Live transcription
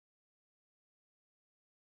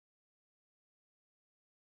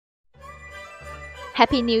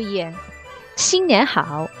Happy New Year! 新年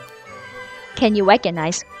好! Can you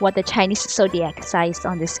recognize what the Chinese zodiac sign is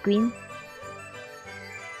on the screen?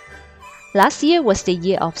 Last year was the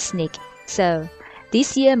year of snake, so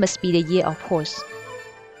this year must be the year of horse.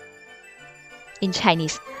 In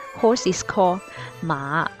Chinese, horse is called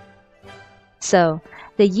马. So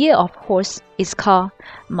the year of horse is called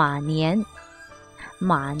马年.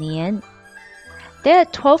 马年. There are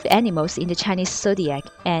 12 animals in the Chinese zodiac,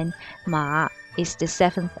 and 马 is the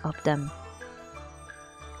 7th of them.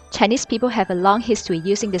 Chinese people have a long history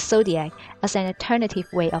using the zodiac as an alternative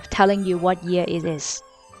way of telling you what year it is.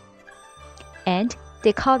 And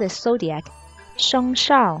they call the zodiac 生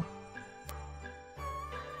肖.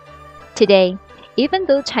 Today, even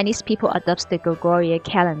though Chinese people adopt the Gregorian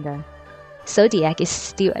calendar, zodiac is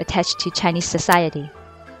still attached to Chinese society.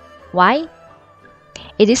 Why?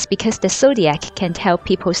 It is because the zodiac can tell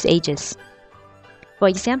people's ages. For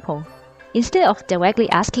example, instead of directly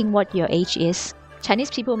asking what your age is,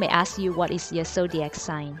 Chinese people may ask you what is your zodiac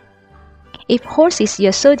sign. If horse is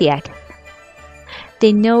your zodiac,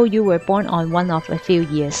 they know you were born on one of a few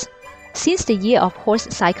years. Since the year of horse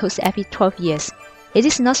cycles every 12 years, it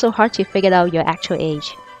is not so hard to figure out your actual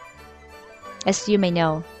age. As you may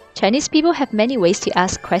know, Chinese people have many ways to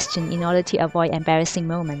ask questions in order to avoid embarrassing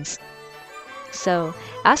moments. So,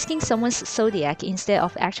 asking someone's zodiac instead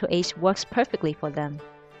of actual age works perfectly for them.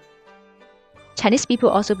 Chinese people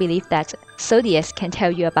also believe that zodiacs can tell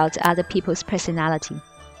you about other people's personality.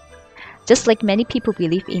 Just like many people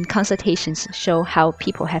believe in consultations show how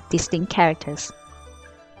people have distinct characters.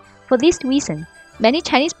 For this reason, many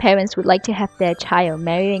Chinese parents would like to have their child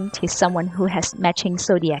marrying to someone who has matching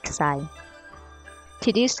zodiac sign.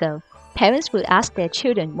 To do so, parents would ask their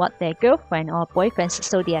children what their girlfriend or boyfriend's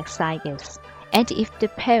zodiac sign is. And if the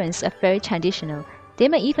parents are very traditional, they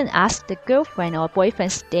may even ask the girlfriend or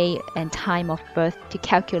boyfriend's day and time of birth to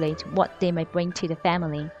calculate what they may bring to the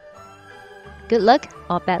family. Good luck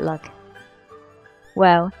or bad luck?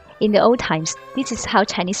 Well, in the old times, this is how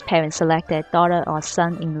Chinese parents select their daughter or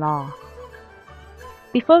son-in-law.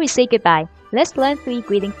 Before we say goodbye, let's learn 3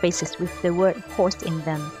 greeting phrases with the word horse in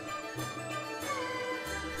them.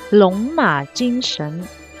 龙马精神，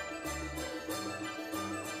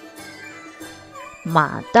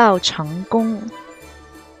马到成功，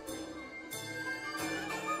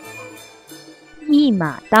一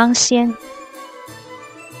马当先。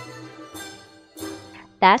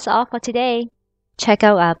That's all for today. Check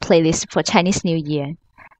out our playlist for Chinese New Year.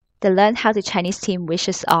 The Learn How to Chinese team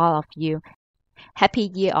wishes all of you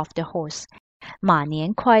Happy Year of the Horse. 马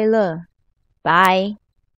年快乐. Bye.